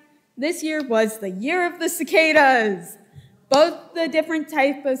camp. This year was the year of the cicadas. Both the different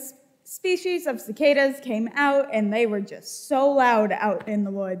type of species of cicadas came out, and they were just so loud out in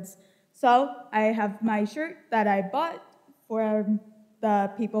the woods. So I have my shirt that I bought for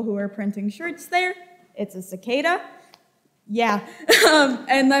the people who are printing shirts there. It's a cicada. Yeah.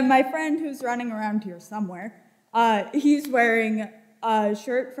 And then my friend who's running around here somewhere, he's wearing a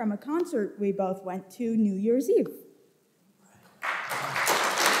shirt from a concert we both went to New Year's Eve.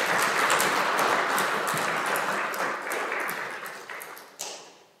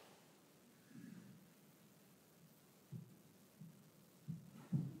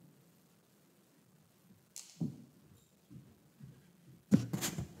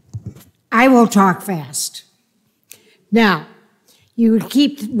 I will talk fast. Now, you would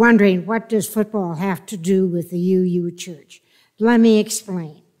keep wondering, what does football have to do with the UU Church? Let me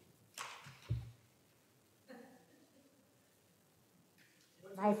explain.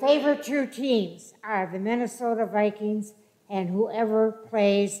 My favorite 2 teams are the Minnesota Vikings and whoever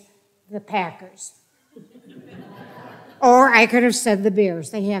plays the Packers. Or I could have said the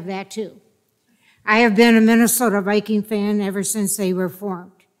Bears. They have that too. I have been a Minnesota Viking fan ever since they were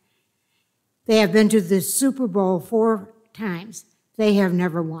formed. They have been to the Super Bowl 4 times. They have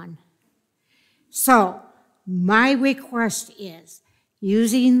never won. So my request is,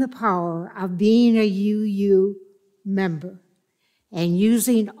 using the power of being a UU member and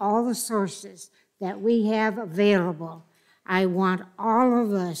using all the sources that we have available, I want all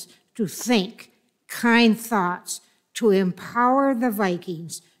of us to think kind thoughts to empower the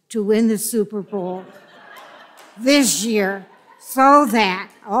Vikings to win the Super Bowl this year so that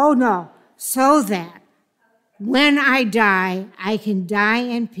when I die, I can die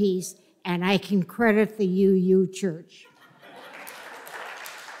in peace and I can credit the UU Church.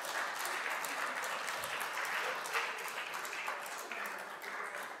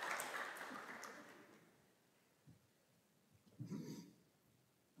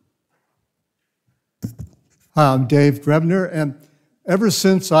 Hi, I'm Dave Grebner, and ever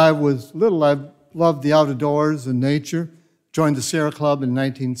since I was little, I've loved the outdoors and nature. Joined the Sierra Club in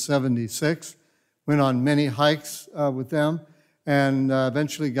 1976, went on many hikes with them, and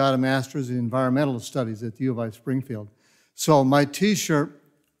eventually got a master's in environmental studies at the U of I Springfield. So my t-shirt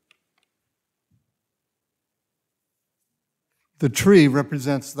the tree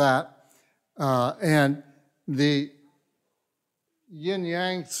represents that. And the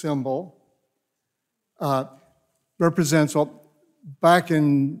yin-yang symbol represents, well, back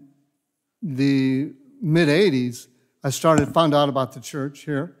in the mid-'80s, I found out about the church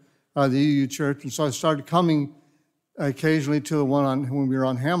here, the UU Church, and so I started coming occasionally to the one when we were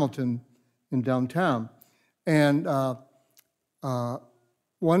on Hamilton in downtown. And for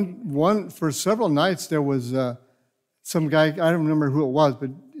several nights there was some guy, I don't remember who it was, but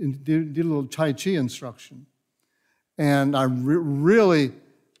did a little Tai Chi instruction. And I really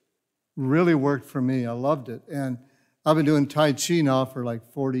worked for me. I loved it. And I've been doing Tai Chi now for like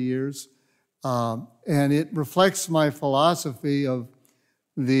 40 years. And it reflects my philosophy of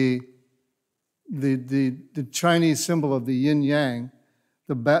the Chinese symbol of the yin-yang,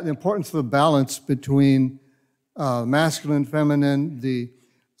 the importance of the balance between masculine, feminine, the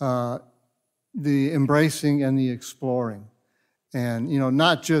embracing and the exploring. And, you know,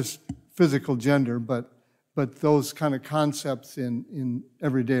 not just physical gender, but those kind of concepts in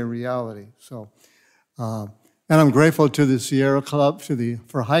everyday reality. So, and I'm grateful to the Sierra Club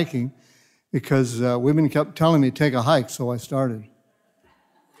for hiking, because women kept telling me, take a hike, so I started.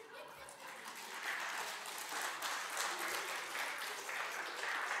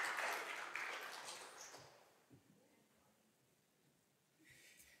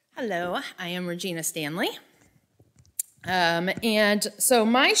 Hello, I am Regina Stanley. And so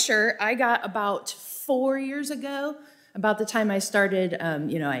my shirt I got about 4 years ago, about the time I started,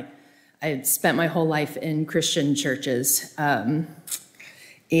 you know, I had spent my whole life in Christian churches.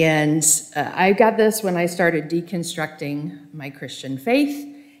 And I got this when I started deconstructing my Christian faith.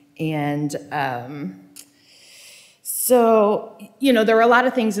 And so, you know, there were a lot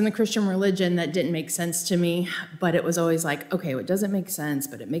of things in the Christian religion that didn't make sense to me, but it was always like, okay, well, it doesn't make sense,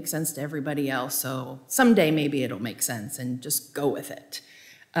 but it makes sense to everybody else, so someday maybe it'll make sense, and just go with it.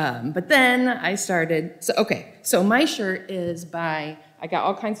 But then I started, so my shirt is by, I got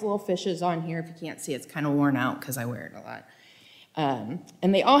all kinds of little fishes on here. If you can't see, it's kind of worn out because I wear it a lot.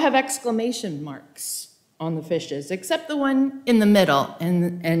 And they all have exclamation marks on the fishes, except the one in the middle,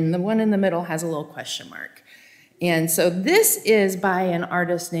 and the one in the middle has a little question mark. And so this is by an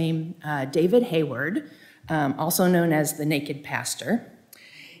artist named David Hayward, also known as the Naked Pastor.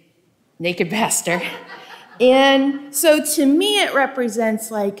 Naked Pastor. And so to me, it represents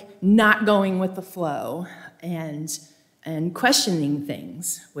like not going with the flow and questioning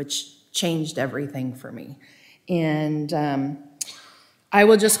things, which changed everything for me. And I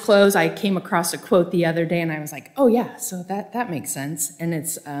will just close. I came across a quote the other day and I was like, oh yeah, so that makes sense. And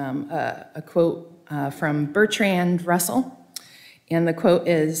it's a quote from Bertrand Russell. And the quote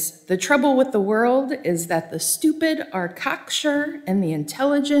is, "The trouble with the world is that the stupid are cocksure and the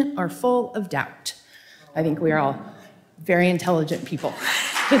intelligent are full of doubt." I think we are all very intelligent people.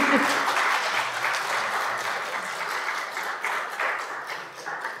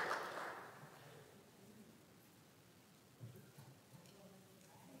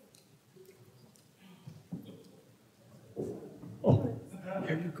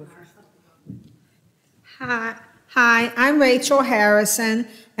 Hi, I'm Rachel Harrison,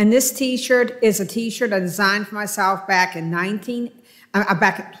 and this T-shirt is a T-shirt I designed for myself back in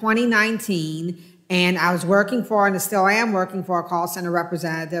 2019, and I was working for, and still am working for, a call center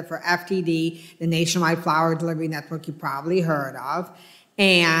representative for FTD, the Nationwide Flower Delivery Network you probably heard of.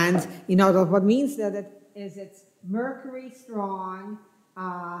 And you know what means that it's mercury strong.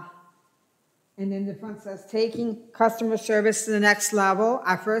 And then the front says, taking customer service to the next level.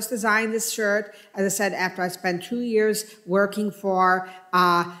 I first designed this shirt, as I said, after I spent 2 years working for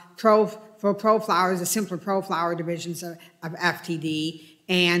Pro Flowers, the simpler Pro Flower divisions of FTD.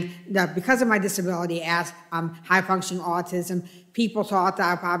 And because of my disability, as high-functioning autism, people thought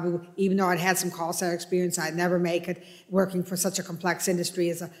that I probably, even though I'd had some call center experience, I'd never make it working for such a complex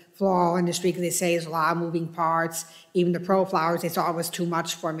industry as a floral industry, because they say there's a lot of moving parts. Even the Pro Flowers, they thought it was too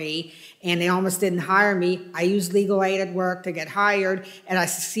much for me, and they almost didn't hire me. I used legal aid at work to get hired, and I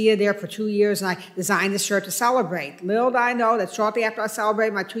succeeded there for 2 years, and I designed this shirt to celebrate. Little did I know that shortly after I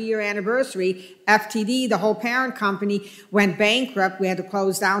celebrated my 2-year anniversary, FTD, the whole parent company, went bankrupt. We had to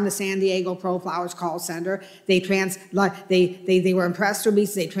close down the San Diego Pro Flowers call center. They were impressed with me,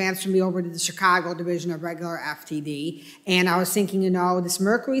 so they transferred me over to the Chicago division of regular FTD. And I was thinking, you know, this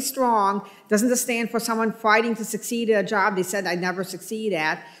Mercury Strong doesn't just stand for someone fighting to succeed at a job they said I'd never succeed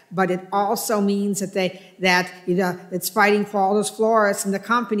at, but it also means that it's fighting for all those florists and the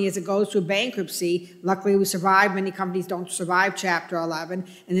company as it goes through bankruptcy. Luckily, we survived. Many companies don't survive Chapter 11.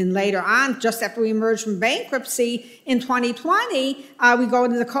 And then later on, just after we emerged from bankruptcy in 2020, we go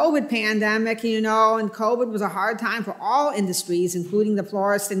into the COVID pandemic, and COVID was a hard time for all industries, including the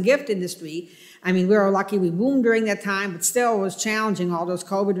florist and gift industry. I mean, we were lucky we boomed during that time, but still it was challenging, all those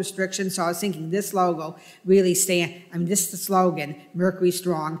COVID restrictions. So I was thinking this logo really this is the slogan, Mercury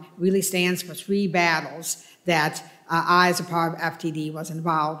Strong, really stands for 3 battles that I, as a part of FTD, was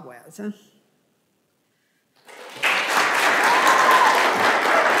involved with.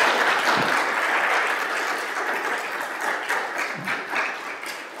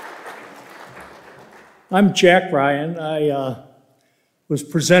 I'm Jack Ryan. I was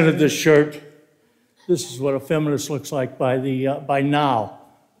presented this shirt. This is what a feminist looks like by now.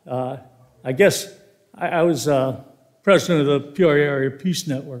 I guess I was president of the Peoria Area Peace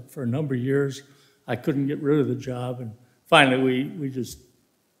Network for a number of years. I couldn't get rid of the job, and finally we just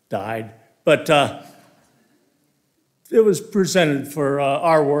died. But it was presented for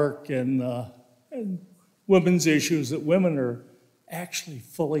our work and women's issues, that women are actually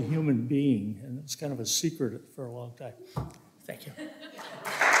fully human being, and it's kind of a secret for a long time. Thank you.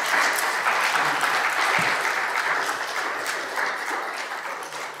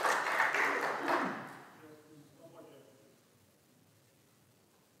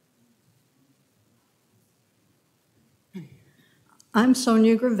 I'm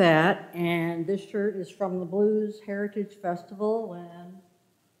Sonia Gravatt, and this shirt is from the Blues Heritage Festival when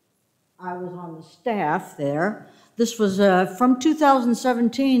I was on the staff there. This was from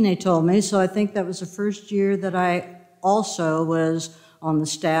 2017, they told me, so I think that was the first year that I also was on the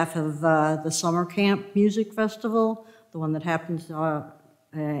staff of the Summer Camp Music Festival, the one that happens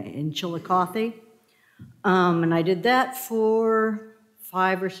in Chillicothe. And I did that for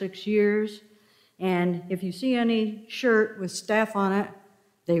 5 or 6 years. And if you see any shirt with staff on it,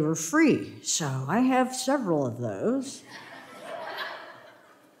 they were free. So I have several of those.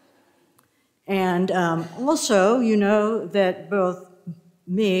 And also, you know that both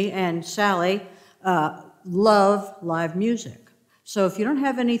me and Sally love live music. So if you don't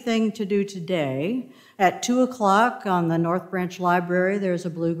have anything to do today, at 2 o'clock on the North Branch Library, there's a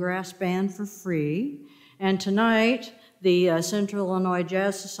bluegrass band for free. And tonight, the Central Illinois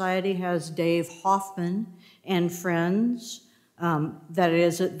Jazz Society has Dave Hoffman and friends.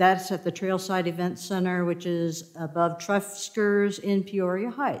 That's at the Trailside Event Center, which is above Trefskers in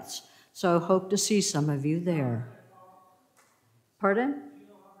Peoria Heights. So hope to see some of you there. Pardon?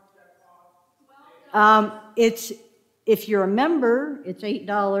 If you're a member, it's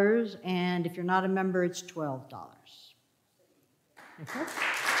 $8, and if you're not a member, it's $12. Okay.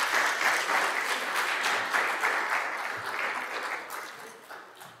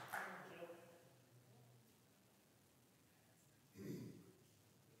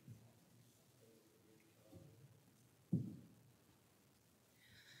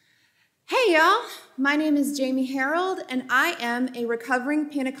 Hey y'all, my name is Jamie Harold, and I am a recovering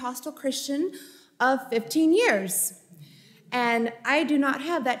Pentecostal Christian of 15 years. And I do not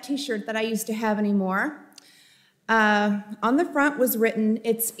have that t-shirt that I used to have anymore. On the front was written,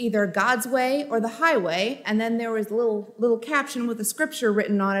 it's either God's way or the highway, and then there was a little caption with a scripture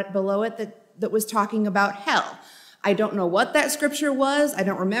written on it below it that was talking about hell. I don't know what that scripture was, I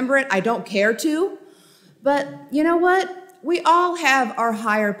don't remember it, I don't care to, but you know what? We all have our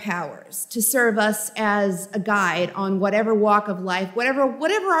higher powers to serve us as a guide on whatever walk of life, whatever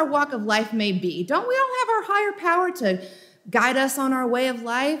our walk of life may be. Don't we all have our higher power to guide us on our way of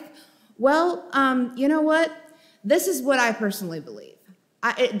life? Well, you know what? This is what I personally believe.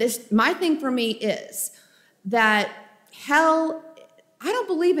 My thing for me is that hell, I don't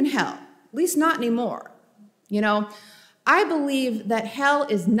believe in hell, at least not anymore. You know, I believe that hell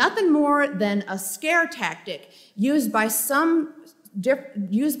is nothing more than a scare tactic used by some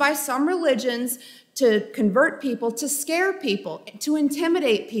religions to convert people, to scare people, to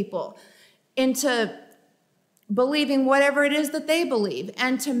intimidate people into believing whatever it is that they believe.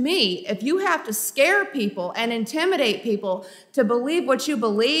 And to me, if you have to scare people and intimidate people to believe what you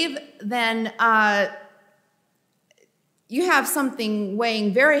believe, then you have something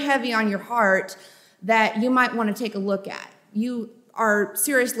weighing very heavy on your heart that you might want to take a look at. You are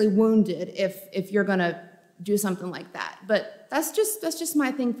seriously wounded if you're going to do something like that. But that's just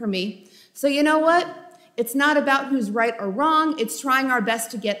my thing for me. So you know what? It's not about who's right or wrong. It's trying our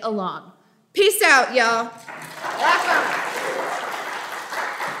best to get along. Peace out, y'all.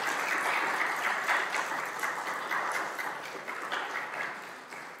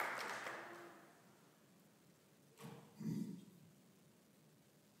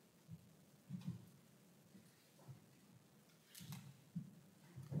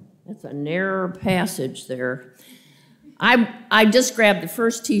 It's a narrow passage there. I just grabbed the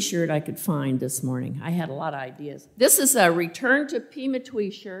first T-shirt I could find this morning. I had a lot of ideas. This is a Return to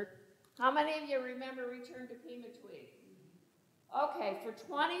Pematwee shirt. How many of you remember Return to Pematwee? Okay, for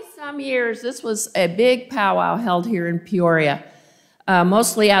 20-some years, this was a big powwow held here in Peoria,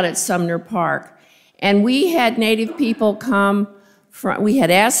 mostly out at Sumner Park. And we had Native people come from, we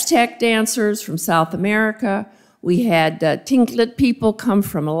had Aztec dancers from South America, we had Tlingit people come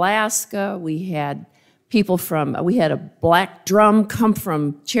from Alaska, we had people from, we had a black drum come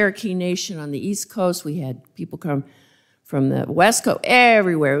from Cherokee Nation on the East Coast, we had people come from the West Coast,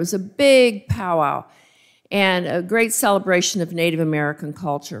 everywhere. It was a big powwow and a great celebration of Native American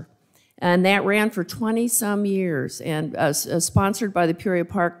culture. And that ran for 20-some years and sponsored by the Peoria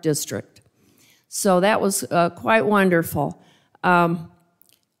Park District. So that was quite wonderful,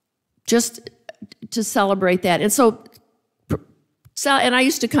 just to celebrate that. And so, and I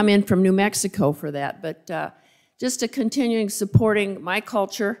used to come in from New Mexico for that, but just to continuing supporting my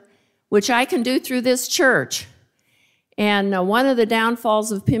culture, which I can do through this church. And one of the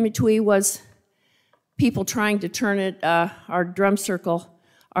downfalls of Pematwee was people trying to turn it, our drum circle,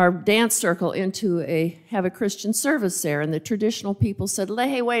 our dance circle, into have a Christian service there. And the traditional people said,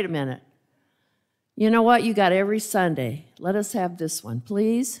 hey, wait a minute. You know what? You got every Sunday. Let us have this one,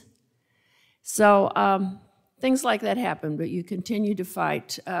 please. So things like that happen, but you continue to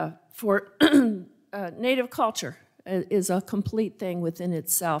fight for Native culture is a complete thing within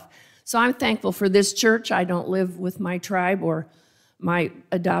itself. So I'm thankful for this church. I don't live with my tribe or my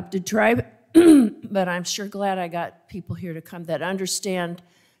adopted tribe, but I'm sure glad I got people here to come that understand,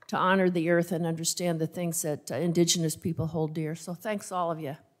 to honor the earth and understand the things that indigenous people hold dear. So thanks all of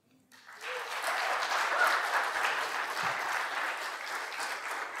you.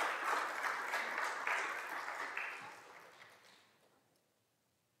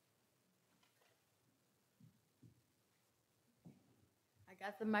 I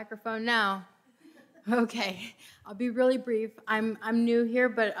got the microphone now. Okay, I'll be really brief. I'm new here,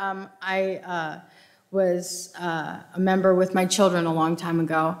 but I was a member with my children a long time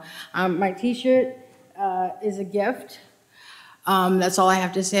ago. My T-shirt is a gift. That's all I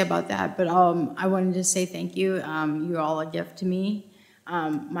have to say about that. But I wanted to say thank you. You're all a gift to me.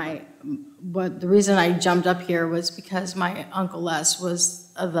 But the reason I jumped up here was because my Uncle Les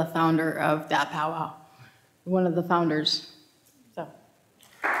was the founder of that powwow, one of the founders. So.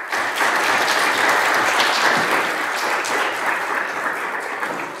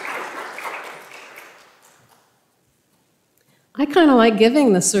 I kind of like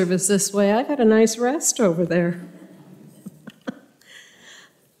giving the service this way. I've had a nice rest over there.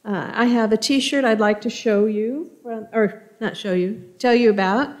 I have a T-shirt I'd like to show you, or not show you, tell you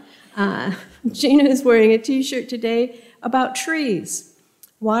about. Gina is wearing a T-shirt today about trees.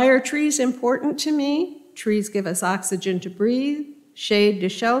 Why are trees important to me? Trees give us oxygen to breathe, shade to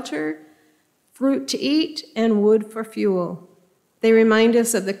shelter, fruit to eat, and wood for fuel. They remind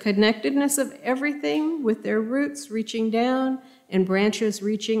us of the connectedness of everything, with their roots reaching down and branches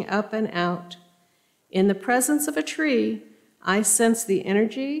reaching up and out. In the presence of a tree, I sense the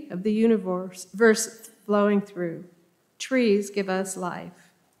energy of the universe flowing through. Trees give us life.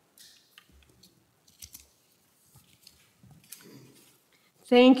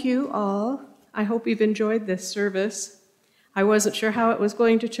 Thank you all. I hope you've enjoyed this service. I wasn't sure how it was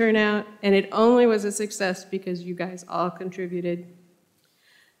going to turn out, and it only was a success because you guys all contributed.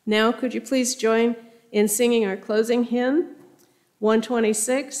 Now, could you please join in singing our closing hymn,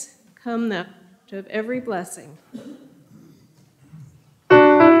 126, Come Thou of Every Blessing.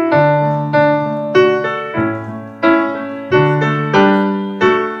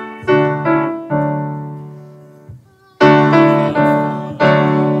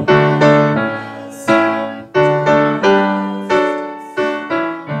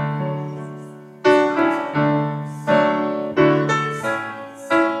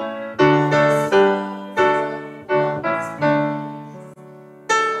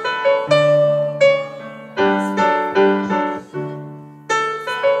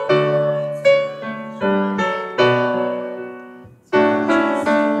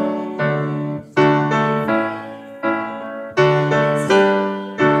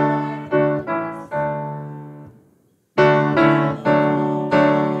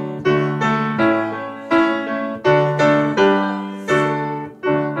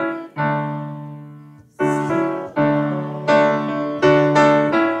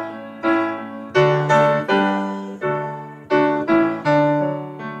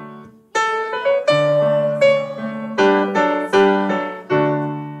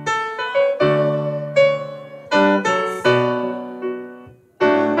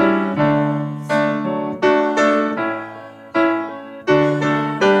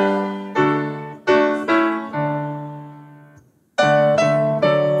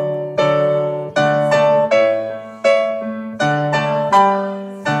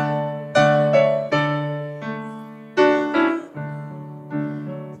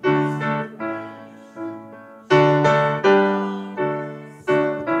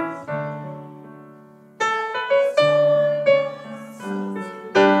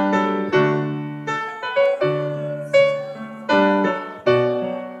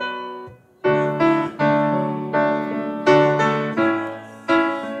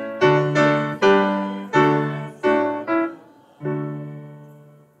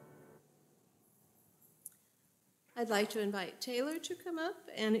 I'd like to invite Taylor to come up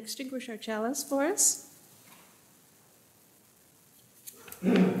and extinguish our chalice for us.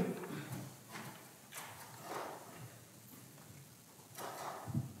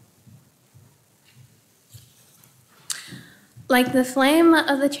 Like the flame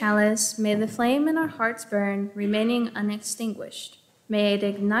of the chalice, may the flame in our hearts burn, remaining unextinguished. May it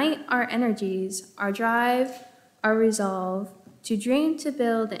ignite our energies, our drive, our resolve, to dream, to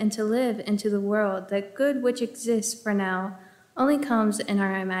build, and to live into the world that good which exists for now only comes in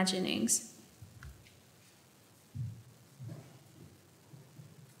our imaginings.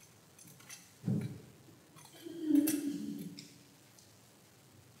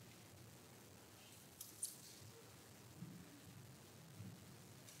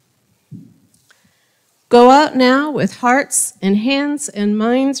 Go out now with hearts and hands and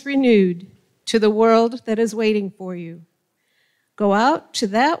minds renewed to the world that is waiting for you. Go out to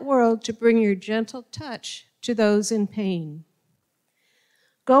that world to bring your gentle touch to those in pain.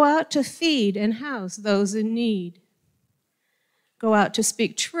 Go out to feed and house those in need. Go out to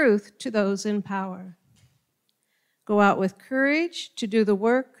speak truth to those in power. Go out with courage to do the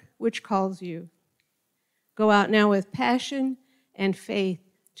work which calls you. Go out now with passion and faith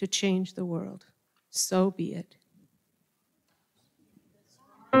to change the world. So be it.